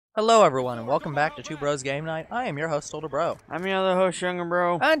Hello everyone and welcome back to Two Bros Game Night. I am your host, Older Bro. I'm your other host, Younger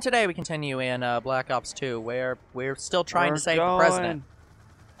Bro. And today we continue in Black Ops 2, where we're still trying to save the president.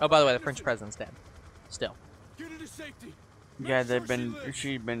 Oh, by the way, the French president's dead. Still. Yeah,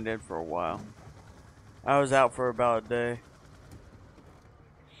 she's been dead for a while. I was out for about a day.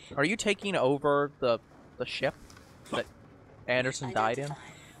 Are you taking over the ship that Anderson died in?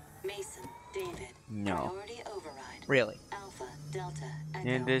 Mason, David, No. priority override. Really? Alpha, Delta,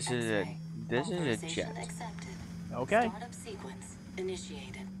 Yeah, Echo, this is a Authorization jet. accepted. Okay. Startup sequence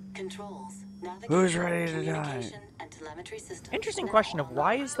initiated. Controls, Who's navigation, ready to die? communication, and telemetry systems. Interesting now question of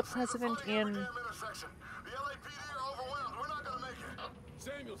why online. is the president in...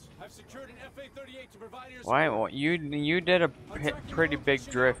 Samuels, I've secured an FA-38 to provide air Why? support. Well, you did a pretty big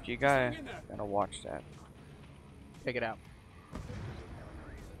drift. You gotta watch that. Pick it out.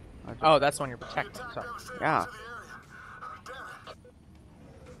 Oh, that's the one you're protecting. Sorry. Yeah.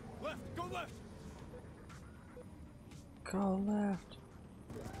 Left, go left. Go left.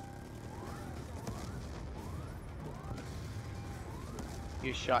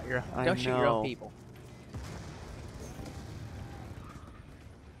 You shot your... I Don't shoot your own know. people.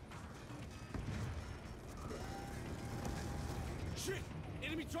 Shit!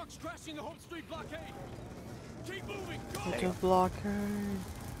 Enemy trucks crashing the Hope Street blockade. Keep moving. Go. It's a blocker.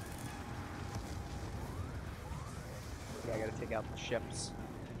 Yeah, I gotta take out the ships.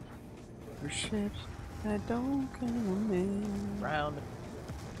 For ships that don't come in. Round.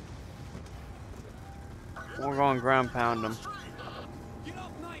 We're going ground pound them. Get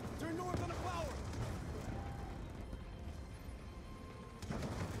off 9th. Turn north on the flower.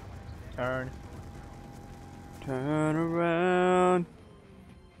 Turn. Turn around.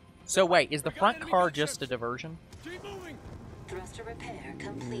 So wait, is the front car just a diversion? Keep moving. Thruster repair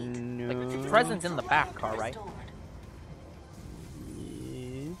complete. No. The president's in the back car, right? Restored.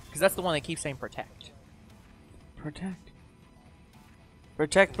 Because that's the one they keep saying protect. Protect.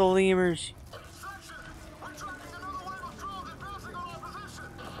 Protect the lemurs.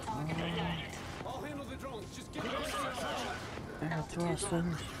 I'll handle the drones. Just get Air thrusters.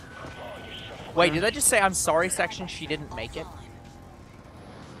 Wait, did I just say I'm sorry section she didn't make it?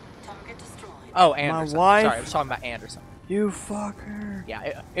 Target destroyed. Oh, Anderson. wife? Sorry, I was talking about Anderson. You fucker.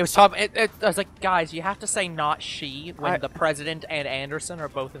 Yeah, it was talking. I was like, guys, you have to say not she when I- the president and Anderson are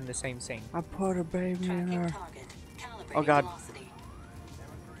both in the same scene. I put a baby in Tracking her. target. Calibrating Oh, God. velocity.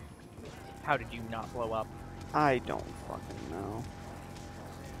 How did you not blow up? I don't fucking know.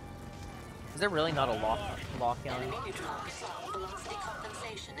 Is there really not a lock on? Enemy neutralized. Velocity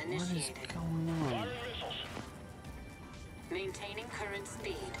compensation What is initiated. going on? Maintaining current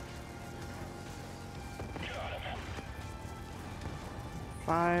speed.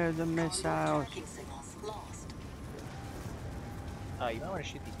 Fire the missiles. Tracking signals lost. You might want to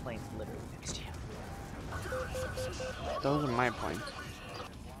shoot these planes literally next to you. Those are my planes.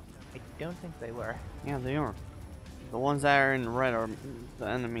 I don't think they were. Yeah, they are. The ones that are in red are the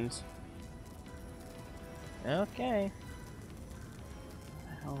enemies. Okay.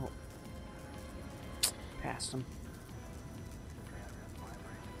 Hell. Past them.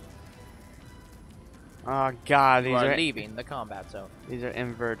 Oh god, You are leaving the combat zone. these are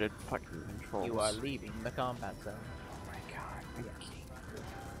inverted fucking controls. You are leaving the combat zone. Oh my god, my key.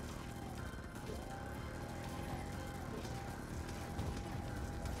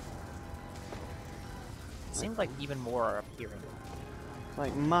 It seems like even more are appearing. It's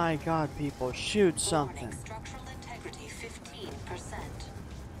like, my god, people, shoot something. Warning, structural integrity 15%.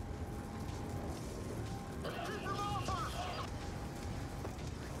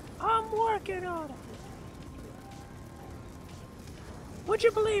 I'm working on it. Would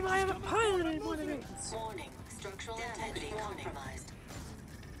you believe I haven't piloted one of these? Warning, structural integrity compromised.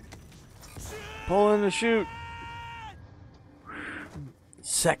 Pull in the chute.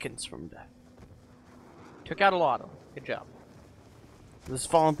 Seconds from death. Took out a lot of them. Good job. This is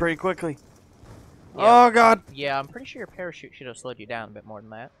falling pretty quickly. Yeah. Oh god. Yeah, I'm pretty sure your parachute should have slowed you down a bit more than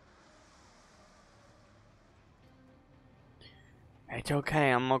that. It's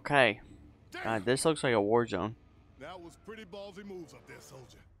okay, I'm okay. God, this looks like a war zone. That was pretty ballsy moves up there,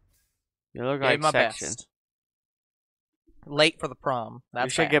 soldier. You look Gave like my section. best. Late for the prom. That's You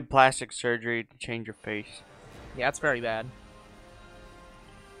should bad. get plastic surgery to change your face. Yeah, that's very bad.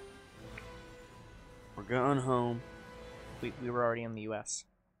 We're going home. We were already in the U.S.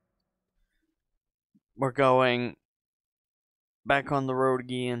 We're going back on the road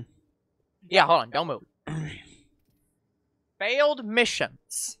again. Yeah, hold on. Don't move. Failed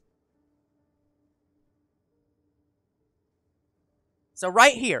missions. So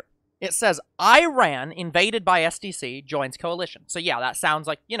right here, It says Iran invaded by SDC joins coalition. So yeah, that sounds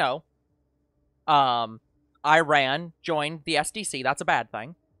like, you know, Iran joined the SDC. That's a bad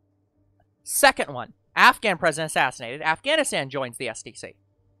thing. Second one, Afghan president assassinated. Afghanistan joins the SDC.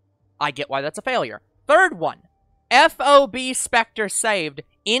 I get why that's a failure. Third one, FOB Spectre saved.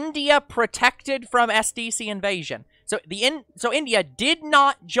 India protected from SDC invasion. So India did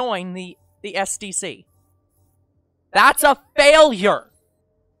not join the SDC. That's a failure.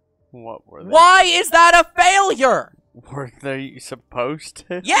 What were they? Why is that a failure? Were they supposed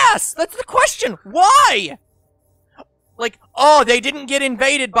to? Yes, that's the question. Why? Like, oh, they didn't get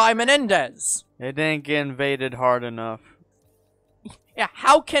invaded by Menendez. They didn't get invaded hard enough. Yeah,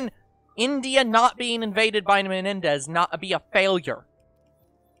 how can India not being invaded by Menendez not be a failure?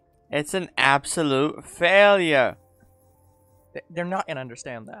 It's an absolute failure. They're not gonna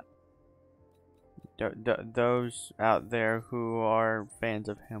understand that. Those out there who are fans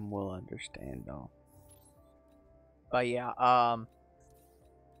of him will understand, though. But yeah,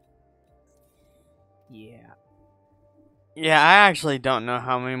 yeah. Yeah, I actually don't know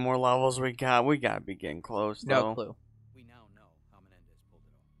how many more levels we got. We gotta be getting close, though. No clue. We now know how Menendez pulled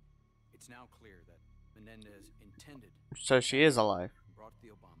it off. It's now clear that Menendez intended So she is alive. and brought the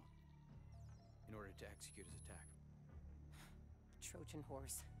Obama in order to execute his attack. Trojan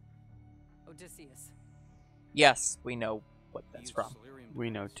horse. Odysseus. Yes, we know what He that's used from. Solarium We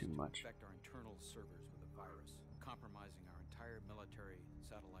know devices too to much. infect our internal servers with a virus, compromising our entire military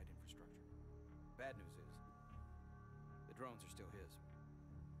satellite infrastructure. Bad news is, the drones are still his.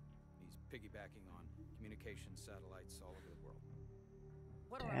 He's piggybacking on communication satellites all over the world.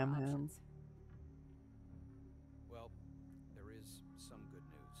 What are Damn our him. options? Well, there is some good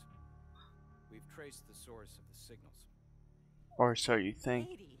news. We've traced the source of the signals. Or so you think.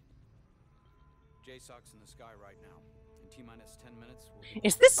 Haiti. JSOC's in the sky right now. In T-minus 10 minutes, we'll be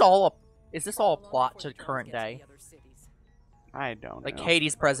Is this all a plot Before to the drones current get to day? the other cities. I don't Like know.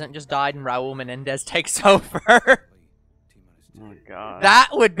 Haiti's president just died and Raul Menendez takes over. T-minus 10. Oh god. That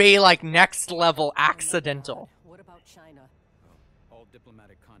would be like next level accidental. What about China? Well, all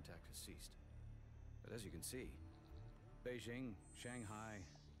diplomatic contact has ceased. But as you can see, Beijing, Shanghai,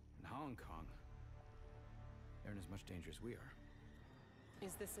 and Hong Kong, they're in as much danger as we are.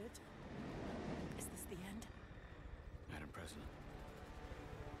 Is this it? Is this the end? Madam President,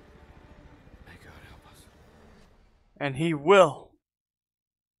 may God help us. And he will.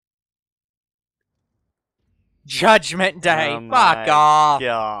 Judgment Day. Oh Fuck my off.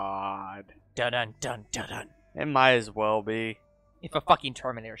 God. Dun dun dun dun dun. It might as well be. If a fucking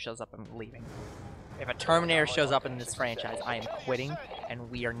Terminator shows up, I'm leaving. If a Terminator shows up in this franchise, I am quitting,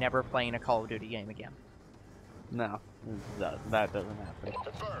 and we are never playing a Call of Duty game again. No, that doesn't happen.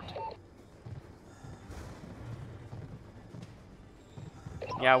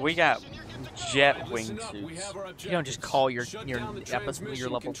 Yeah, we got jet wingsuits. You don't just call your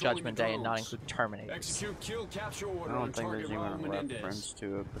level Judgment Day and not include Terminators. Execute kill capture order I on don't think target there's even Raul a Menendez. reference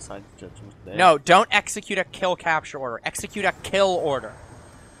to it besides Judgment Day. No, don't execute a kill capture order. Execute a kill order.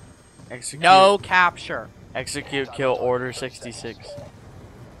 Execute, No capture. Execute kill order 66.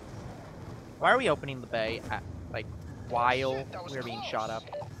 Why are we opening the bay at, like, while we're being shot up?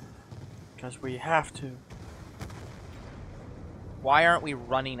 Because we have to. Why aren't we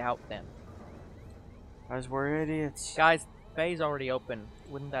running out then? Because we're idiots. Guys, bay's already open.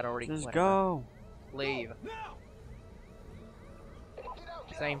 Wouldn't that already... Just whatever. go. Leave.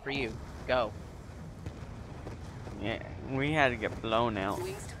 Same for you. Go. Yeah, we had to get blown out.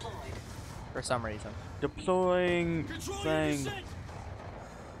 Wings deployed. For some reason. Deploying Control your thing. descent.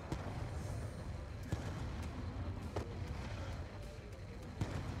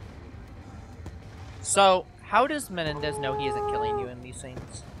 So, how does Menendez know he isn't killing you in these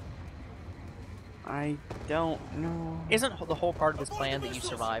scenes? I don't know. Isn't the whole part of his plan that you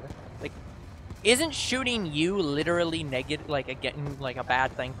survive? Like, isn't shooting you literally negative, like, again, like a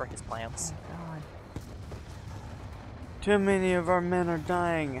bad thing for his plans? God. Too many of our men are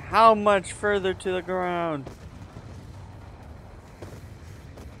dying. How much further to the ground?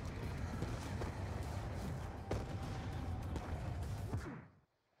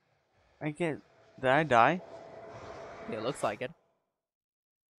 I get. Did I die? It looks like it.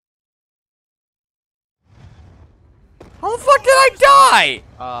 How the fuck did I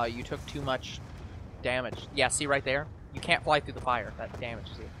die? You took too much damage. Yeah, see right there? You can't fly through the fire. That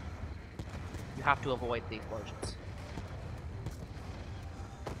damages you. You have to avoid the explosions.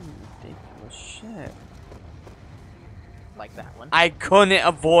 Ridiculous shit. Like that one. I couldn't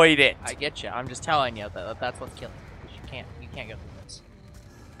avoid it. I get you. I'm just telling you that that's what's killing you. You can't go through this.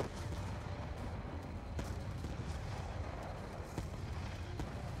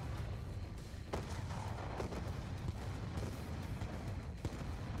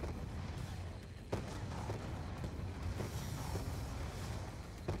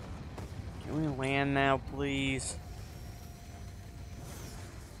 Land now, please.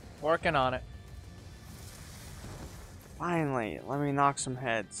 Working on it. Finally, let me knock some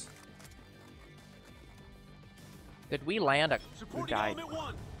heads. Did we land a... We died.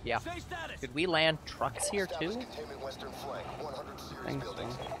 Yeah. Did we land trucks here too? I think so.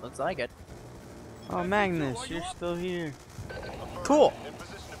 Looks like it. Oh, Magnus, you're still here. Cool. In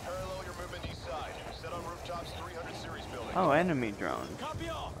position to parallel your movement east side. Set on rooftops 300 series building. Oh, enemy drone. Copy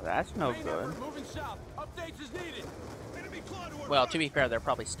all. Well, that's no Main good. effort moving south. Updates is needed. Enemy cloud to our Well, right. to be fair, they're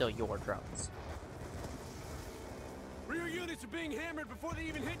probably still your drones. Rear units are being hammered before they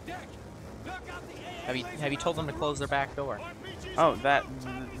even hit deck. Knock out the AA Have you told them to close their back door? Oh,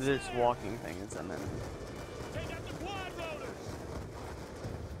 this walking thing is an enemy.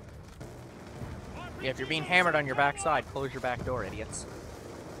 Yeah, if you're being hammered on your backside, close your back door, idiots.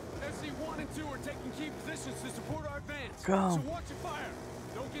 SC1 and 2 are taking key positions to support our advance. Go. So watch your fire.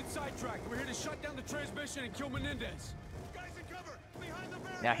 Don't get sidetracked. We're here to shut down the transmission and kill Menendez. Guys in cover. Behind the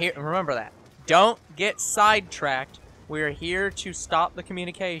barricade. Now here, remember that. Don't get sidetracked. We're here to stop the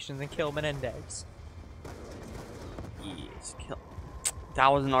communications and kill Menendez. Yes, kill. That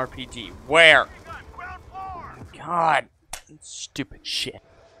was an RPG. Where? God. Stupid shit.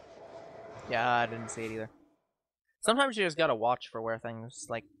 Yeah, I didn't see it either. Sometimes you just gotta watch for where things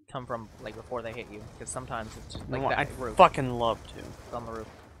like come from, like before they hit you, because sometimes it's just like No, that I'd roof. fucking love to. It's on the roof.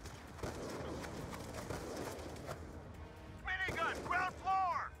 Minigun, ground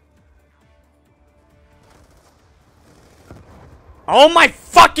floor. Oh my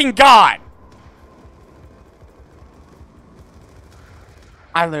fucking god!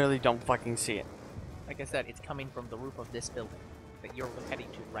 I literally don't fucking see it. Like I said, it's coming from the roof of this building that you're heading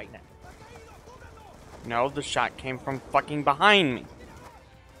to right now. No, the shot came from fucking behind me.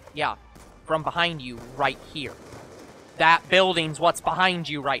 Yeah, from behind you right here. That building's what's behind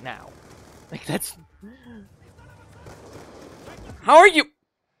you right now. Like that's... How are you?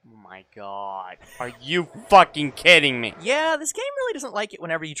 Oh my god. Are you fucking kidding me? Yeah, this game really doesn't like it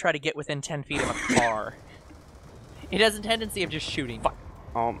whenever you try to get within 10 feet of a car. It has a tendency of just shooting. Fuck.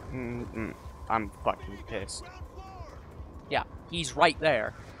 Oh, I'm fucking pissed. Yeah, he's right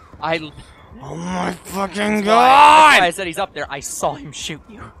there. Oh my fucking That's why I god! said he's up there. I saw him shoot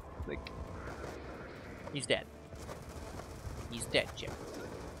you. Like, he's dead. He's dead, Jim.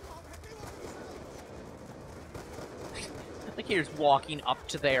 Like he's walking up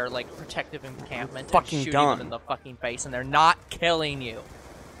to their like protective encampment and Fucking shooting done. them in the fucking face, and they're not killing you.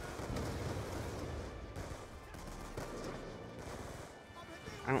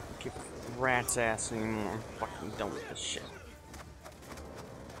 I don't give a rat's ass anymore. I'm fucking done with this shit.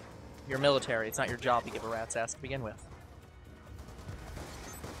 You're military. It's not your job to give a rat's ass to begin with.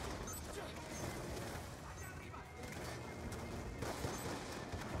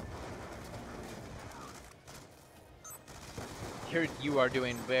 You are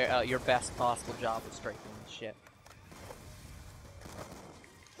doing your best possible job of straightening this shit.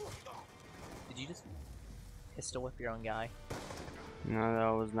 Did you just pistol whip your own guy? No, that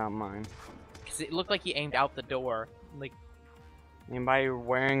was not mine. Because it looked like he aimed out the door. Like, Anybody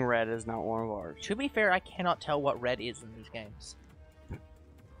wearing red is not one of ours. to be fair, I cannot tell what red is in these games.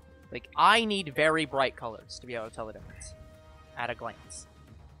 Like, I need very bright colors to be able to tell the difference at a glance.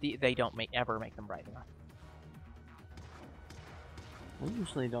 They don't ever make them bright enough. I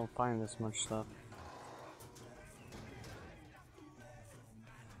usually don't find this much stuff.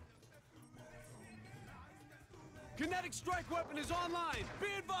 Kinetic strike weapon is online. Be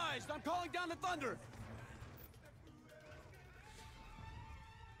advised, I'm calling down the thunder.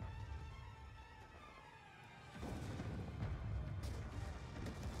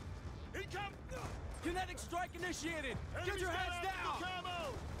 Kinetic strike initiated. Get your heads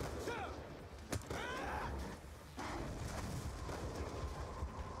down.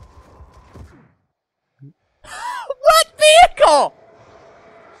 What vehicle?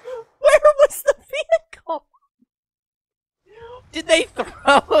 Where was the vehicle? Did they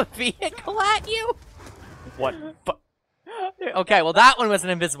throw a vehicle at you? What? Okay, well that one was an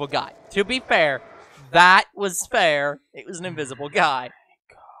invisible guy. To be fair, that was fair. It was an invisible guy.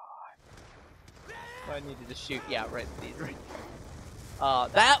 I needed to shoot. Yeah, right.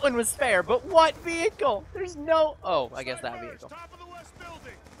 That one was fair, but what vehicle? There's no. Oh, I guess that vehicle. Top of the west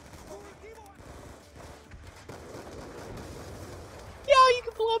building. Yo, you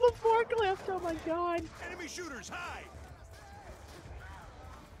can blow up a forklift. Oh my god. Enemy shooters, high.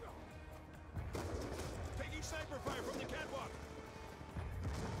 Taking sniper fire from the catwalk.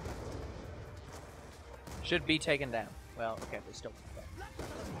 Should be taken down. Well, okay, they're still.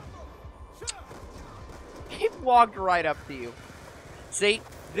 He walked right up to you. See,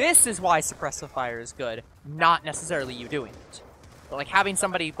 This is why suppressive fire is good, not necessarily you doing it. But like having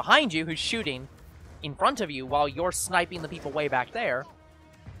somebody behind you who's shooting in front of you while you're sniping the people way back there,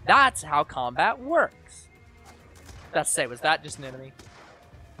 that's how combat works. That's to say, was that just an enemy?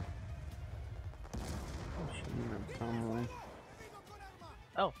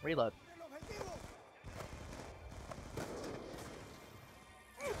 Oh, reload.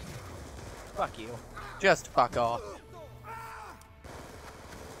 Fuck you. Just fuck off.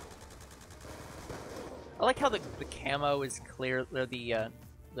 I like how the camo is clear. The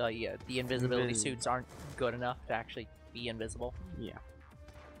invisibility suits aren't good enough to actually be invisible. Yeah.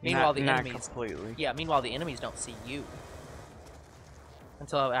 Meanwhile, not enemies. completely. Yeah. Meanwhile, the enemies don't see you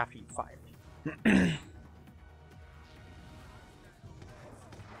until after you fired.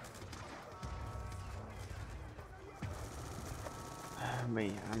 But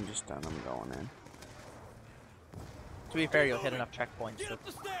yeah, I'm just done. I'm going in. To be fair, you'll hit enough checkpoints, so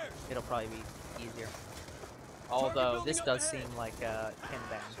it'll probably be easier. Although this does seem like a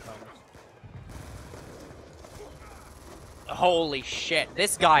Kinban moment. Holy shit,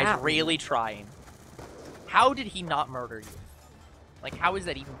 this guy's Ow. really trying. How did he not murder you? Like, how is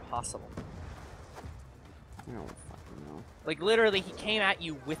that even possible? I don't fucking know. Like, literally, he came at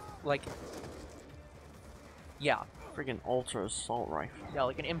you with, like... Yeah. Freaking ultra assault rifle. Yeah,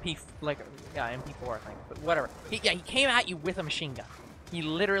 like an MP... Like, yeah, MP4, I think. But whatever. He came at you with a machine gun. He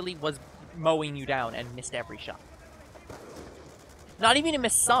literally was mowing you down and missed every shot. Not even to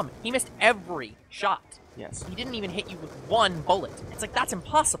miss some. He missed every shot. Yes. He didn't even hit you with one bullet. It's like, that's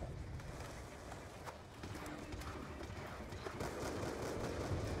impossible.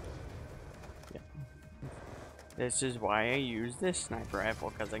 This is why I use this sniper rifle,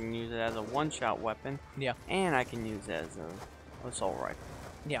 because I can use it as a one-shot weapon. Yeah. And I can use it as a assault rifle.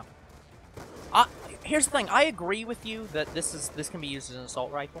 Yeah. Here's the thing. I agree with you that this can be used as an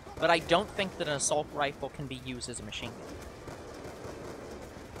assault rifle, but I don't think that an assault rifle can be used as a machine gun.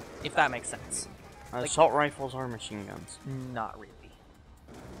 If that makes sense. Assault rifles are machine guns. Not really.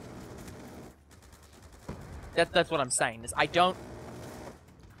 That's what I'm saying. Is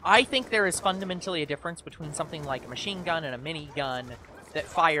I think there is fundamentally a difference between something like a machine gun and a minigun that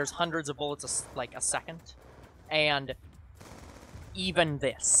fires hundreds of bullets a second, and even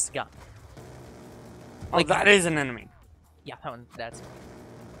this gun. Like, that is an enemy. Yeah, that's...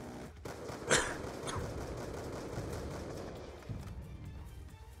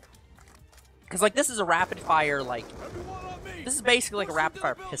 Because, like, this is a rapid-fire, like... This is basically like a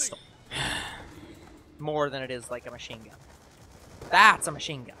rapid-fire pistol. More than it is like a machine gun. That's a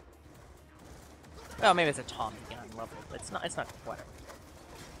machine gun. Well, maybe it's a Tommy gun level, but it's not whatever.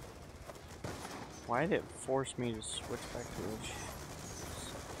 Why did it force me to switch back to this?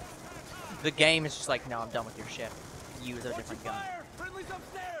 The game is just like, no, I'm done with your shit. Use a different gun.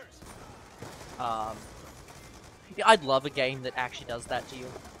 I'd love a game that actually does that to you.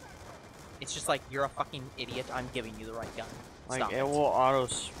 It's just like, you're a fucking idiot, I'm giving you the right gun. Like, Stop it will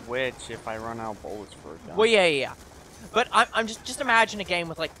auto-switch if I run out of bullets for a gun. Well, yeah. But I'm just imagine a game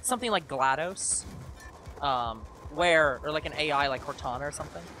with, like, something like GLaDOS, or like an AI like Cortana or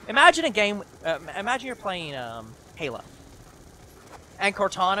something. Imagine a game, imagine you're playing, Halo. And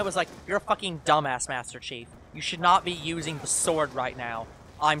Cortana was like, you're a fucking dumbass, Master Chief. You should not be using the sword right now.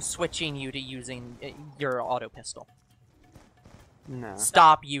 I'm switching you to using your auto pistol. No.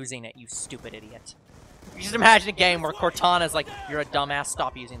 Stop using it, you stupid idiot. You just imagine a game where Cortana's like, you're a dumbass,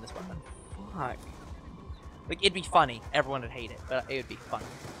 stop using this weapon. Fuck. Like, it'd be funny. Everyone would hate it, but it would be funny.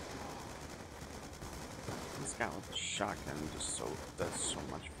 This guy with a shotgun just does so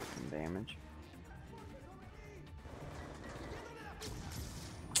much freaking damage.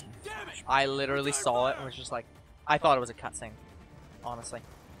 I literally saw it and was just like, I thought it was a cutscene. Honestly.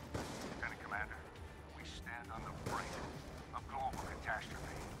 Lieutenant Commander, we stand on the brink of global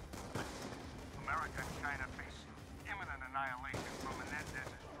catastrophe. America and China face imminent annihilation from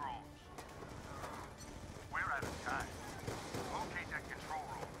Menendez's drones. We're out of time. Locate that control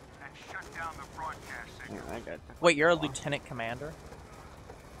room and shut down the broadcast signal. Yeah, I got Wait, you're a lieutenant commander?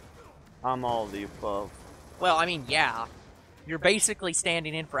 I'm all of the above. Well, I mean, yeah. You're basically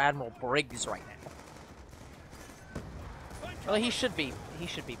standing in for Admiral Briggs right now. Well, he should be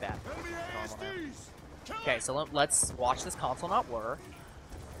bad. Okay, so let's watch this console not work.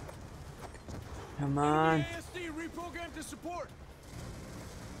 Come on.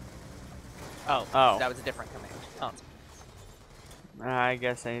 Oh, Oh. that was a different command. Console. I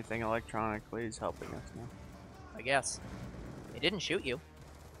guess anything electronically is helping us now. I guess. It didn't shoot you.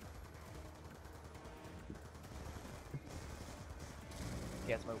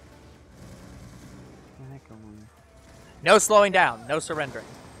 Yes, move. Can I go on? No slowing down. No surrendering.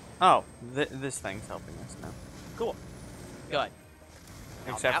 Oh, this thing's helping us now. Cool. Good.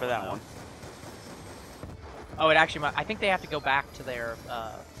 Except for that though. one. Oh, it actually might. I think they have to go back to their.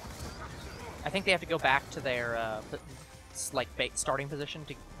 I think they have to go back to their starting position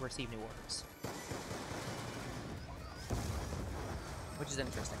to receive new orders, which is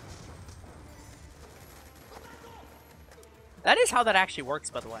interesting. That is how that actually works,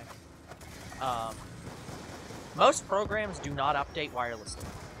 by the way. Most programs do not update wirelessly.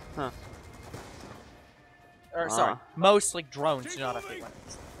 Huh. Or sorry, most like drones do not update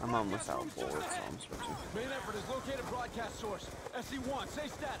wirelessly. I'm almost out of bullets, so I'm switching. Main effort is located broadcast source. SC-1, say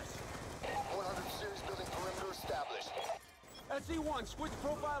status. 100 series building perimeter established. SC-1, switch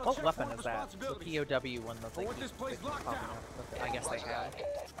profile. What check weapon point is that? The responsibilities. POW one that I want this place locked down. I guess they have.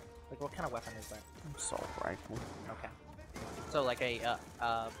 Like, what kind of weapon is that? Assault rifle. Okay. So like a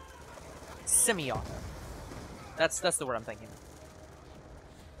semi-auto. That's the word I'm thinking of.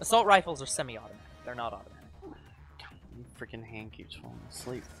 Assault rifles are semi-automatic. They're not automatic. Freaking hand keeps falling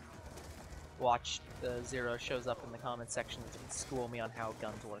asleep. Watch the Zero shows up in the comment section to school me on how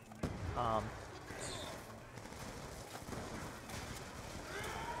guns work.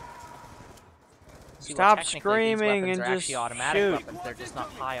 See, well, Stop technically, screaming these weapons and are just actually automatic shoot. weapons. They're just not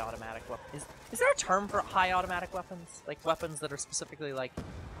high automatic weapons. Is there a term for high automatic weapons? Like weapons that are specifically like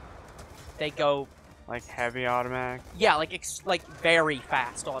they go Like heavy automatic. yeah, like very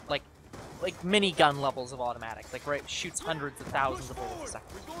fast on like minigun levels of automatic. Like where it shoots hundreds of thousands of bullets a second.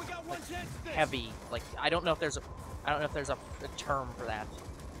 We've only got one chance at this. Heavy. Like I don't know if there's a term for that.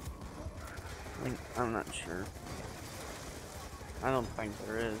 I'm not sure. I don't think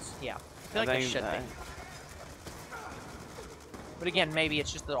there is. Yeah. I feel like there should be. But again, maybe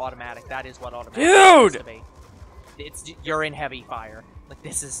it's just the automatic. That is what automatic is to be. You're in heavy fire. Like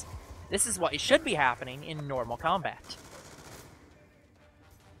this is what should be happening in normal combat.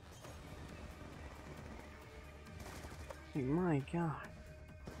 My God.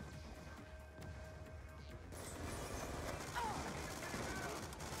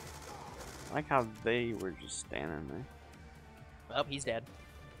 I like how they were just standing there. Oh, he's dead.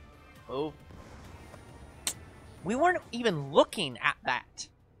 Oh. We weren't even looking at that.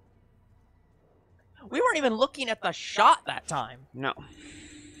 We weren't even looking at the shot that time. No.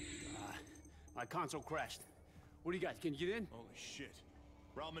 My console crashed. What do you got? Can you get in? Holy shit.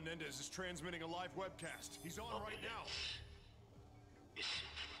 Raul Menendez is transmitting a live webcast. He's on right now.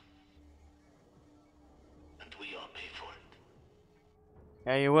 And we all pay for it.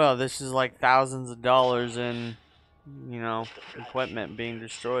 Yeah, you will. This is like thousands of dollars in, you know, equipment being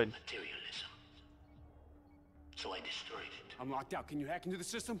destroyed. Materialism. So I destroyed it. I'm locked out. Can you hack into the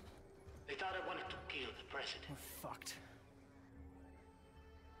system? They thought I wanted to kill the president. We're fucked.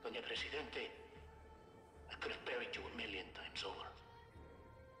 Doña Presidente, I could have buried you 1,000,000 times over.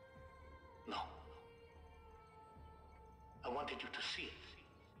 No. I wanted you to see it.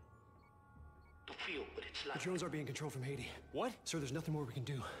 To feel what it's The like. drones are being controlled from Haiti. What? Sir, there's nothing more we can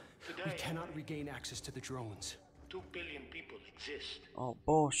do. Today, We cannot regain access to the drones. 2 billion people exist Oh,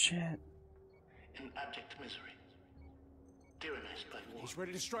 bullshit. in abject misery. Tyrannized by war. He's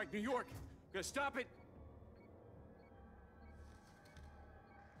ready to strike New York. Gotta stop it.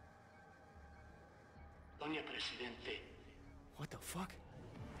 Doña Presidente, What the fuck?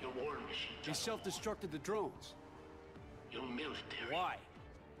 your war machine, They self-destructed the drones. your military Why?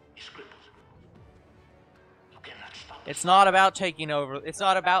 is crippled. You cannot stop it. It's not about taking over. It's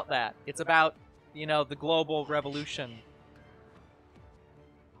not about that. It's about, you know, the global revolution.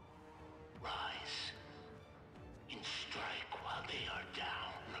 Rise and strike while they are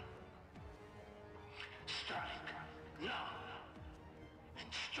down. Strike now and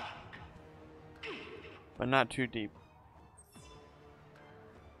strike deep. But not too deep.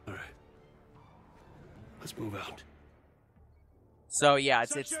 All right. Let's move out. So yeah,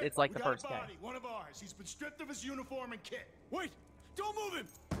 it's Subject, like we the got a first game. body, one of ours. He's been stripped of his uniform and kit. Wait! Don't move him!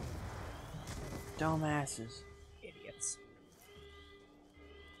 Dumbasses. Idiots.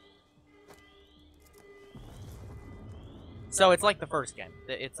 So it's like the first game.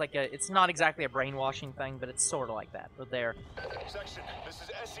 It's like it's not exactly a brainwashing thing, but it's sort of like that. But they're Section, this is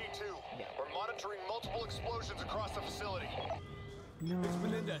SE2. Yeah. We're monitoring multiple explosions across the facility. It's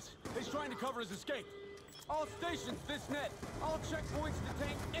Menendez. He's trying to cover his escape. All stations, this net. All checkpoints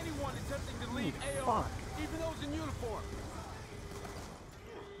detain anyone attempting to leave AO, even those in uniform.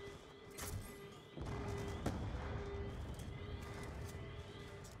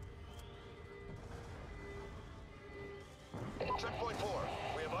 Checkpoint 4.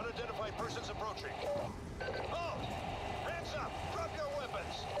 We have unidentified persons approaching. Oh! Hands up! Drop your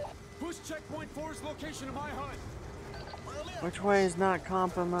weapons! Push checkpoint 4's location to my HUD. Which way is not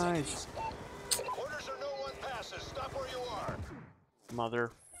compromised? Orders are no one passes. Stop where you are.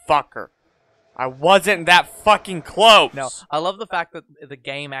 Motherfucker. I wasn't that fucking close. No, I love the fact that the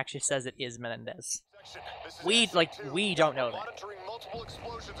game actually says it is Menendez. This is We SC2. we don't know that. Monitoring multiple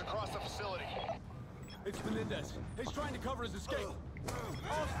explosions across the facility. It's Menendez. He's trying to cover his escape.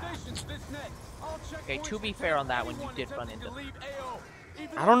 All stations, this net. All Okay, checkpoints to be detect fair on that one, you anyone did run attempting into to leave AO.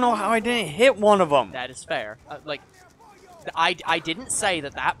 Even I don't know how I didn't hit one of them. That is fair. Like, I didn't say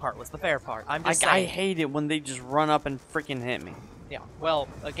that part was the fair part. I'm just I saying. hate it when they just run up and freaking hit me. Yeah. Well,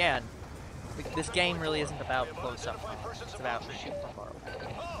 again, this game really isn't about close up. It's about shoot from far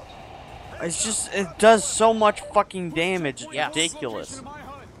away. It's just, it does so much fucking damage. It's Yes. ridiculous.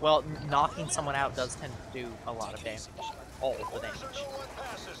 Well, knocking someone out does tend to do a lot of damage. All the damage.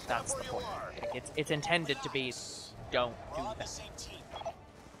 That's the point. Like, it's intended to be, don't do that.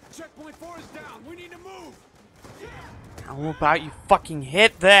 Checkpoint 4 is down. We need to move. How about you fucking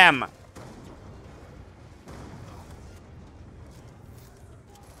hit them?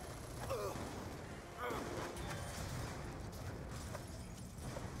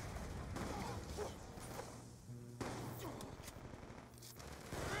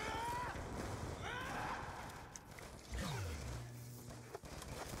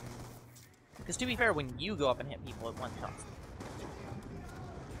 Because to be fair, when you go up and hit people, it one shots.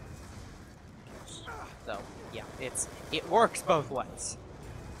 So yeah, it works both ways.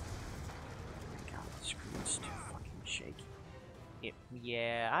 God, the screen's too fucking shaky.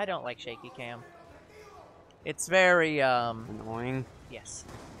 Yeah, I don't like shaky cam. It's very Annoying. yes.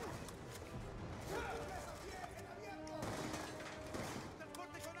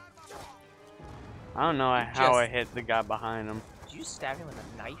 I don't know how I hit the guy behind him. Did you stab him with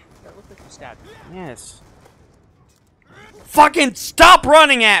a knife? That looked like you stabbed him. Yes. Fucking stop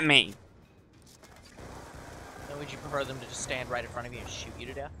running at me! Then would you prefer them to just stand right in front of you and shoot you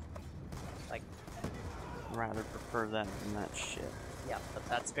to death? Like, Rather prefer that than that shit. yeah, but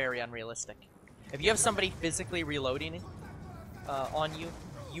that's very unrealistic. If you have somebody physically reloading on you,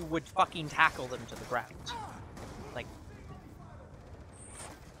 you would fucking tackle them to the ground.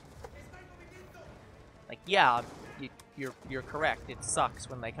 Like yeah, you're correct. It sucks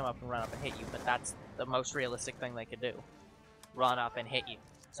when they come up and run up and hit you, but that's the most realistic thing they could do. Run up and hit you,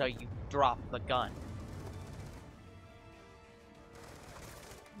 so you drop the gun.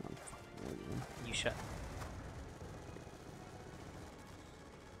 You should.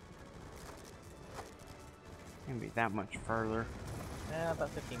 Can't be that much further. Yeah, about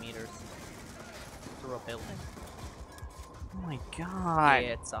 50 meters. Through a building. Oh my god.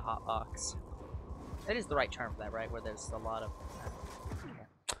 It's a hot box. That is the right term for that, right? Where there's a lot of...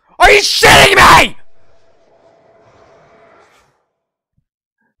 Are you shitting me?!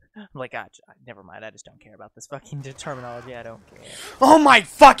 I'm like, never mind. I just don't care about this fucking terminology. I don't care. Oh my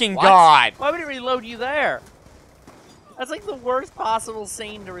fucking What? god! Why would it reload you there? That's like the worst possible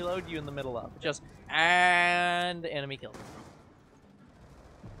scene to reload you in the middle of. Just, and the enemy killed.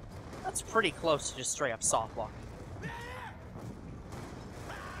 That's pretty close to just straight up soft walking.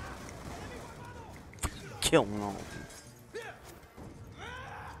 Kill them all.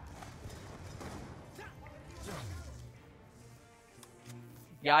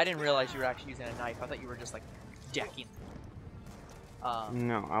 Yeah, I didn't realize you were actually using a knife. I thought you were just like decking.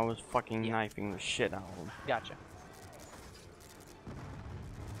 No, I was fucking yeah. knifing the shit out of them. Gotcha.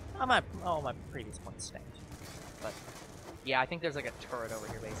 My previous point stand. But yeah, I think there's like a turret over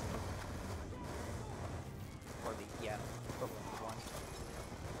here basically. Or the equivalent of one.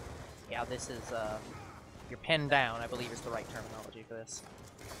 Yeah, this is you're pinned down, I believe is the right terminology for this.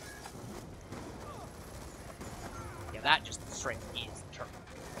 Yeah, that just straight is the turret.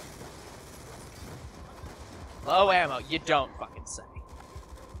 Low ammo, you don't fucking say. I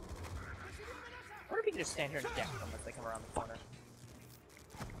wonder if you can just stand here and deck them as they come around the corner.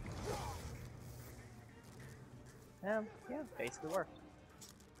 Yeah, basically worked.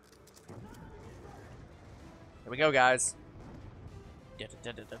 Here we go, guys.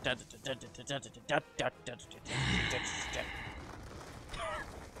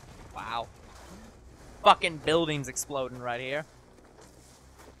 Wow. Fucking buildings exploding right here.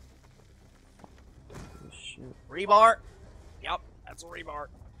 Shit. Rebar? Yep, that's a rebar.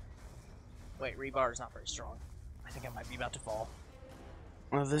 Wait, rebar is not very strong. I think I might be about to fall.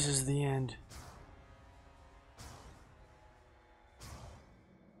 Well, this is the end.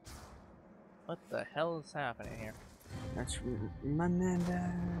 What the hell is happening here? That's Menendez.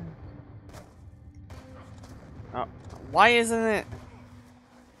 Oh, why isn't it?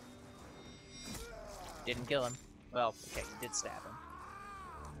 Didn't kill him. Well, okay, did stab him.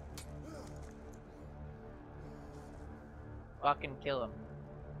 Fucking kill him.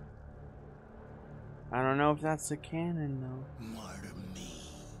 I don't know if that's the cannon though. Murder me.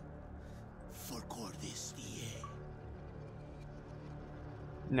 For Cordestie.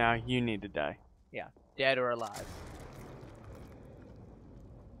 No, you need to die. Yeah, dead or alive.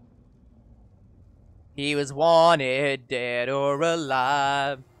 He was wanted, dead or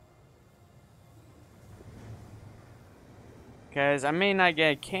alive. Guys, I may not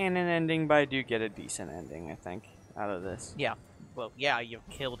get a canon ending, but I do get a decent ending, I think, out of this. Yeah, well, yeah, you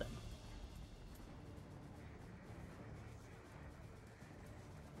killed him.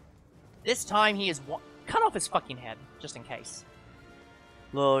 This time he is cut off his fucking head, just in case.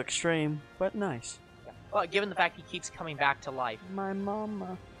 A little extreme, but nice. Yeah. Well, given the fact he keeps coming back to life. My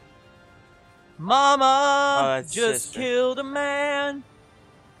mama. Mama just sister. killed a man.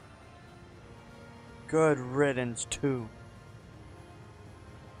 Good riddance, too.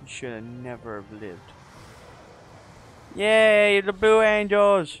 You should have never have lived. Yay, the Boo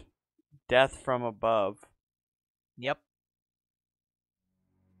Angels! Death from above. Yep.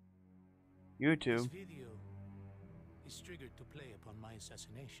 This YouTube. video is triggered to play upon my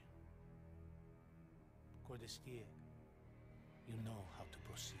assassination. Cordestie, you know how to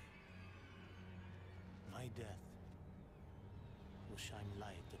proceed. My death will shine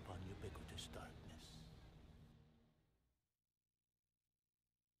light upon ubiquitous darkness.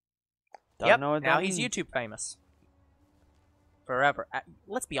 Don't Yep, know what now that he's means. YouTube famous. Forever.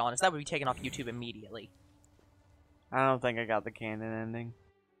 Let's be honest, that would be taken off YouTube immediately. I don't think I got the canon ending.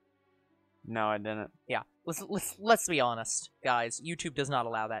 No, I didn't. Yeah, let's be honest, guys. YouTube does not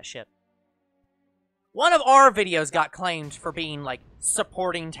allow that shit. One of our videos got claimed for being, like,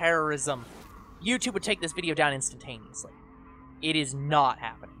 supporting terrorism. YouTube would take this video down instantaneously. It is not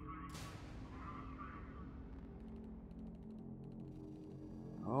happening.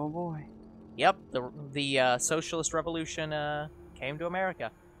 Oh boy. Yep, the socialist revolution came to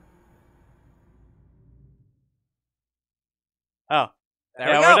America. Oh. There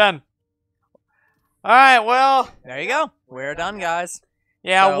yeah, we go. we're done. Alright, well. There you go. We're done, guys.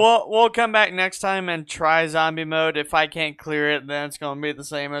 Yeah, So- we'll come back next time and try zombie mode. If I can't clear it, then it's going to be the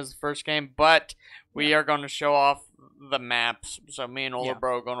same as the first game. But we are going to show off the maps. So me and Older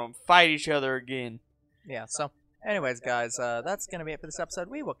Bro are going to fight each other again. Yeah, so, anyways, guys, that's going to be it for this episode.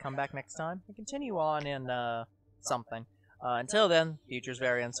 We will come back next time and continue on in something. Until then, future's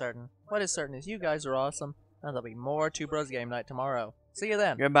very uncertain. What is certain is you guys are awesome, and there'll be more Two Bros Game Night tomorrow. See you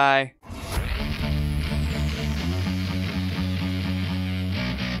then. Goodbye.